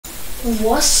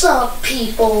What's up,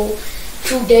 people?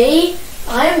 Today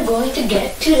I am going to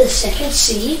get to the second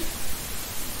sea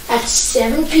at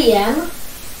 7 p.m.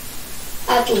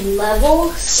 at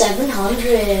level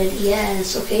 700.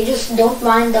 Yes, okay, just don't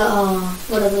mind the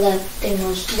whatever that thing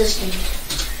was. This thing.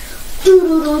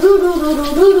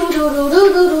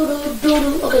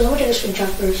 Okay, let me take a screenshot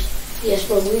first. Yes,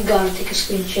 bro, we gotta take a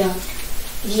screenshot.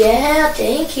 Yeah,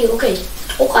 thank you. Okay.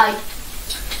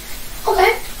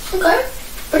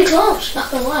 Pretty close,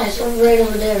 not gonna lie. It's right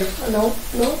over there. No,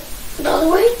 the other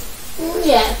way?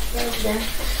 Yeah, right over there.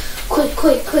 Quick.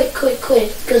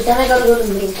 Because then I gotta go to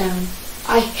the middle of town.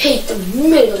 I hate the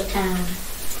middle of town.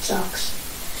 Sucks.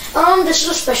 This is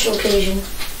a special occasion.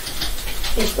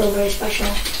 It's still very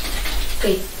special.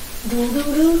 Okay.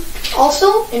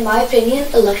 Also, in my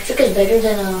opinion, electric is better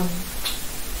than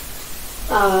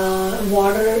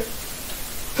water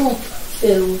poop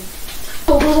fill.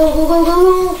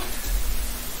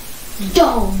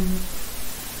 Go.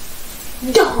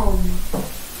 Dumb.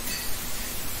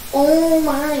 Oh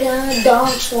my god, Dom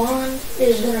Swan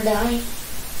is gonna die.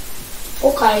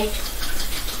 Okay.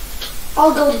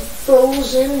 I'll go to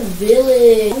Frozen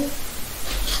Village.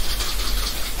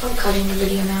 I'm cutting the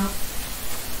video now.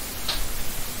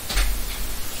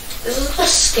 This is a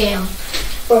scam.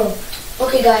 Bro.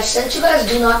 Okay guys, since you guys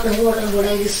do not know what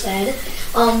I just said,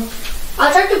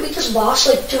 I tried to beat this boss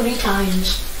like 3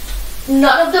 times.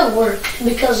 None of them worked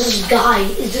because this guy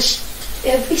is just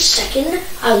every second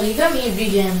I leave him he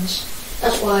regens.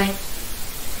 That's why.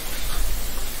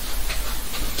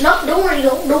 No, don't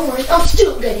worry. I'm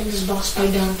still getting this boss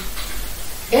fight done.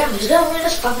 Damn, this guy only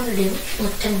does 500 damage in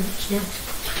like 10 minutes. Damn.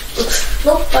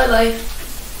 Nope, bye.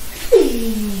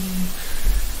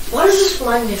 Why does this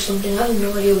remind me of something? I have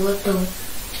no idea what though.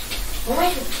 Oh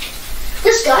my god.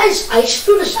 This guy's ice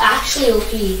fruit is actually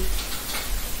OP.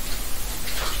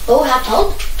 Oh, have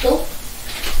help? Nope.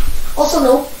 Also,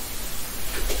 no.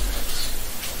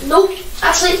 Nope.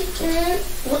 Actually,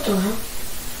 what the hell?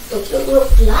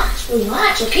 Relax.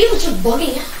 Okay, let's just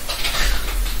bugging out.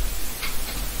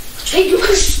 Hey, you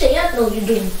can stand. No, you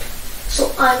didn't.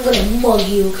 So I'm gonna mug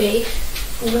you, okay?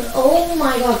 Oh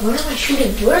my god, where am I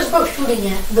shooting? Where's bro shooting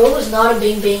at? Bro is not a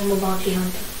bang bounty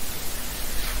hunter.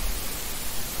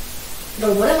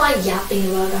 Bro, what am I yapping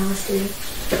about, honestly?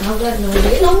 I've got no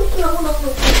idea. No.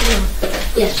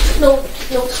 Yes, no.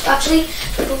 Actually,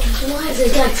 why is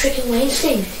this guy tricking my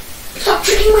instinct? Stop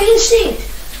tricking my instinct!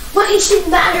 My instinct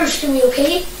matters to me,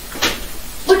 okay?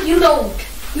 But you don't.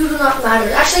 You do not matter.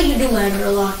 Actually, you do matter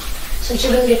a lot. Since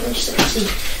you're gonna get me just like see.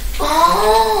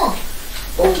 Oh,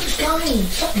 this guy.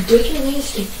 Stop breaking my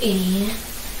instinct, idiot.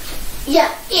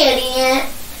 Yeah, idiot.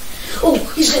 Oh,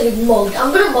 he's gonna get mugged.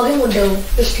 I'm gonna mug him with dough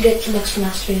just to get some extra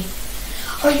mastery.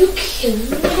 Are you kidding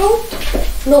me, bro?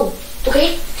 No.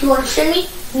 Okay? You understand me?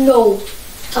 No.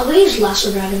 I'm gonna use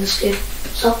Lasso Dragon this kid.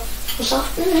 What's up?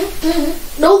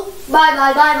 No. Bye.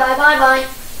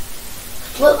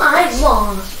 Well, I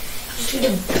lost. You're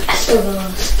the best of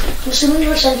us. I'm assuming you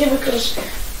were sent here because...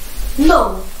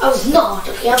 No, I was not.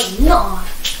 Okay, I was not.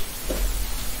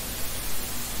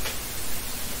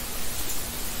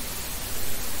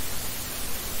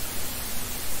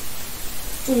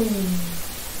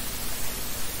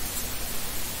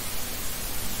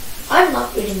 I'm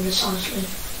not reading this, honestly.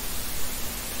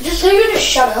 Just tell you to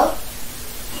shut up.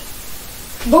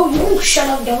 Bro, you won't shut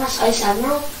up, dumbass Ice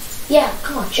Admiral. Yeah,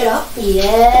 come on, shut up.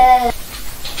 Yeah.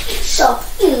 Sup,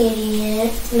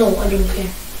 idiot. No, I don't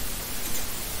care.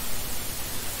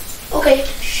 Okay,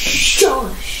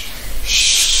 shush.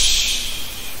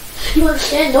 Shh. You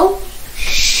understand? No?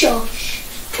 Shush.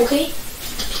 Okay?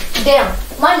 Damn,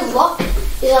 my luck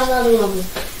is on another level.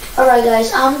 Alright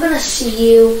guys, I'm gonna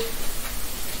see you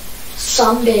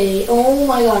someday. Oh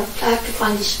my god, I have to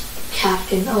find this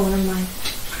captain. Oh, never mind.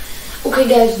 Okay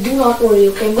guys, do not worry,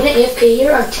 okay? I'm gonna AFK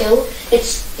here until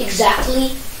it's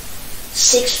exactly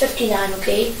 6:59,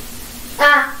 okay?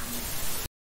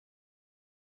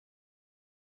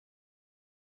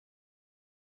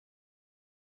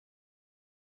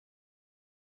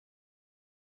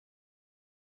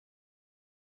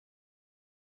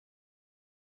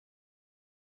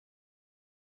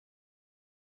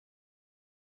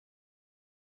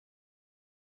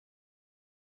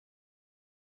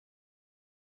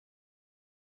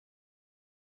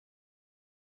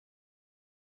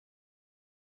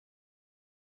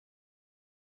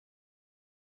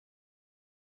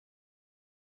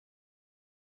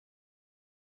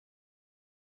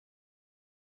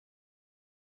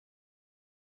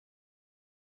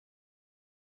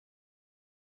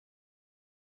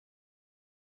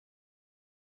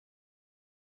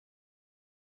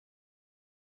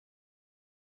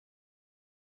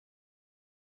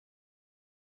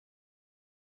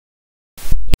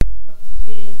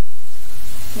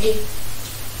 G.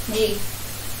 G.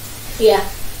 Yeah.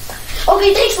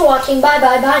 Okay, thanks for watching. Bye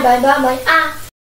bye bye bye bye bye. Ah.